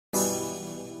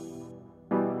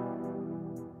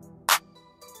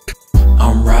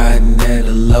at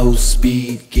a low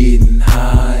speed, getting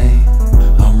high.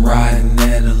 I'm riding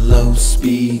at a low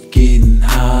speed, getting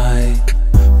high.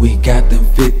 We got them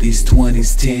 50s,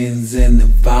 20s, 10s, and the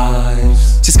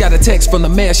 5s. Just got a text from the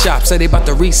mail shop, say they about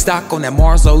to restock on that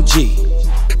Mars OG.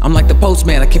 I'm like the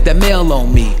postman, I keep that mail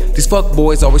on me. These fuck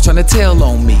boys always trying to tell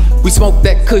on me. We smoke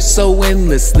that kush so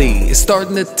endlessly, it's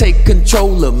starting to take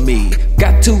control of me.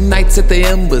 Got 2 nights at the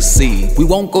embassy, we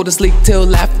won't go to sleep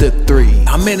till after 3.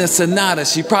 I'm in a Sonata,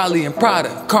 she probably in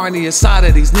Prada. Carne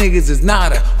asada, these niggas is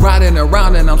nada. Riding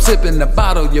around and I'm sipping the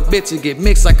bottle. Your bitch will get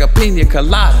mixed like a pina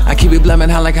colada. I keep it blumming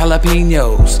hot like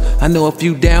jalapenos. I know a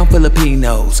few down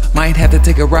Filipinos. Might have to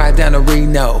take a ride down to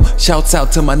Reno. Shouts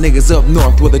out to my niggas up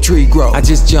north where the tree grow. I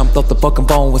just jumped off the fucking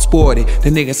phone with Sporty.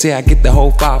 The nigga say I get the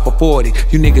whole 5 for 40.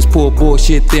 You niggas pull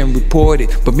bullshit then report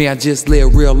it, but me I just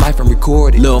live real life and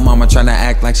record it. Lil' mama tryna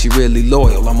act like she really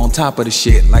loyal. I'm on top of the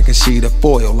shit like a sheet of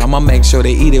foil. I'ma make sure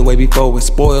they eat it way before it's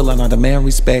spoiled, and I demand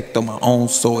respect on my own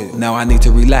soil. Now I need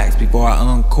to relax before I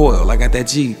uncoil. I got that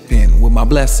G-pen with my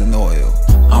blessing oil.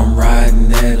 I'm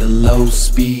riding at a low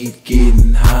speed,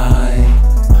 getting high.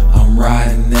 I'm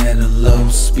riding at a low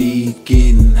speed,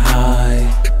 getting high.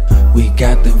 We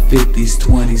got them 50s,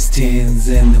 20s, 10s,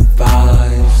 and the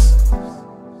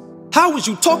 5s. How was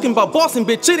you talking about bossing,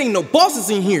 bitch? It ain't no bosses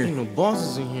in here. Ain't no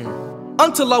bosses in here.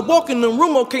 Until I walk in the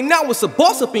room, okay, now it's a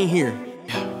boss up in here.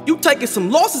 You taking some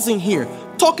losses in here.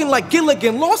 Talking like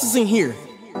Gilligan losses in here.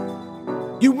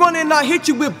 You running, I hit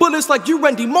you with bullets like you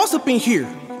Randy Moss up in here.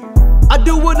 I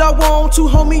do what I want to,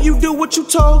 homie, you do what you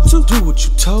told to. Do what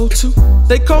you told to.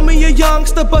 They call me a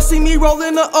youngster, but see me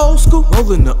rollin' the old school.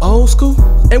 Rollin' the old school.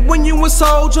 And when you a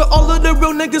soldier, all of the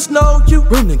real niggas know you.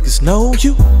 Real niggas know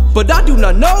you. But I do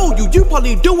not know you, you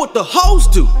probably do what the hoes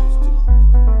do.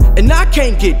 And I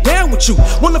can't get down with you.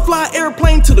 Wanna fly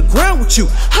airplane to the ground with you.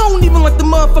 I don't even like the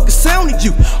motherfucking sound of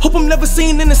you. Hope I'm never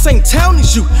seen in the same town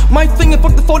as you. Might finger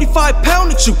fuck the 45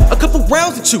 pound at you. A couple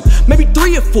rounds at you, maybe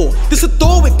 3 or 4. This a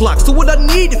throwaway Glock, so what I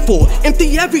need it for?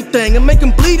 Empty everything and make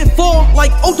him bleed and fall.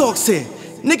 Like O-Dog said,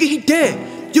 nigga he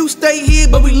dead. You stay here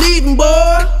but we leaving, boy.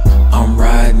 I'm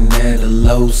riding at a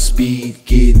low speed,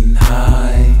 getting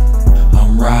high.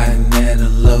 I'm riding at a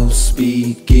low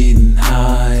speed, getting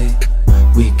high.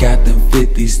 We got them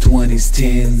 50s, 20s,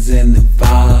 10s, and the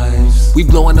 5s. We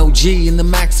blowin' OG in the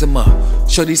Maxima.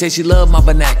 Shorty say she love my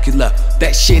vernacular.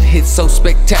 That shit hits so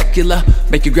spectacular,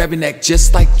 make you grab your neck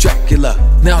just like Dracula.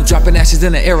 Now I'm dropping ashes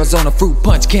in the Arizona fruit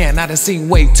punch can. I done seen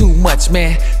way too much,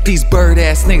 man. These bird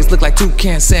ass niggas look like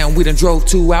toucan sound. We done drove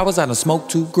 2 hours, I done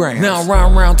smoked 2 grams. Now I'm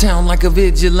riding around town like a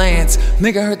vigilance.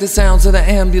 Nigga heard the sounds of the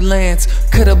ambulance.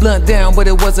 Cut a blunt down, but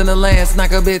it wasn't a lance.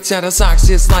 Knock a bitch out of socks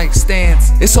just like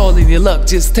Stance. It's all in your luck,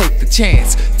 just take the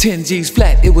chance. 10 G's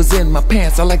flat, it was in my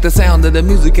pants. I like the sound of the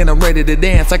music and I'm ready to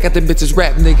dance. I got them bitches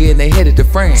rap, nigga, and they headed to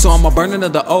France. So I'm a burning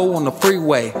of the O on the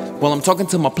freeway while I'm talking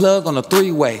to my plug on the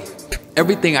 3-way.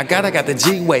 Everything I got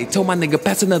G-way. Told my nigga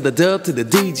pass another dub to the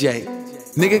DJ.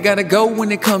 Nigga gotta go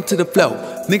when it come to the flow.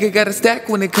 Nigga gotta stack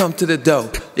when it come to the dough.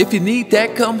 If you need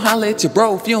that, come holla at your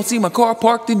bro. If you don't see my car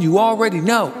parked, then you already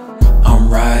know. I'm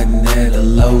riding at a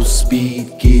low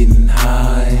speed, getting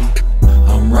high.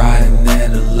 I'm riding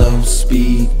at a low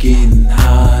speed, getting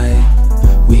high.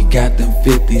 We got them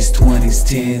 50s, 20s,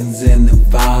 10s, and the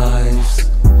 5s.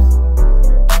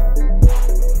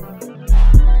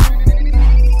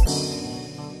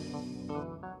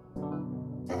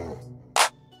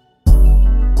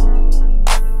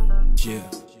 Yeah.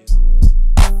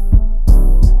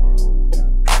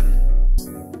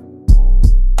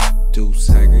 Duece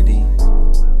Hagerty.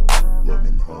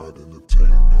 Running hard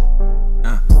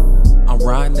entertainment. I'm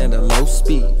riding at a low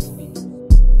speed.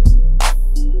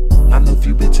 I know a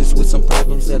few bitches with some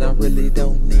problems that I really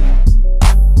don't need.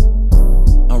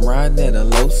 I'm riding at a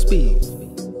low speed.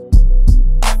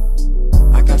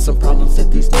 I got some problems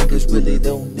that these niggas really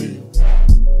don't need.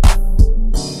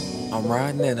 I'm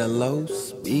riding at a low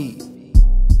speed.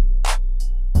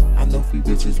 I know a few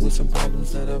bitches with some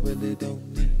problems that I really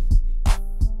don't need.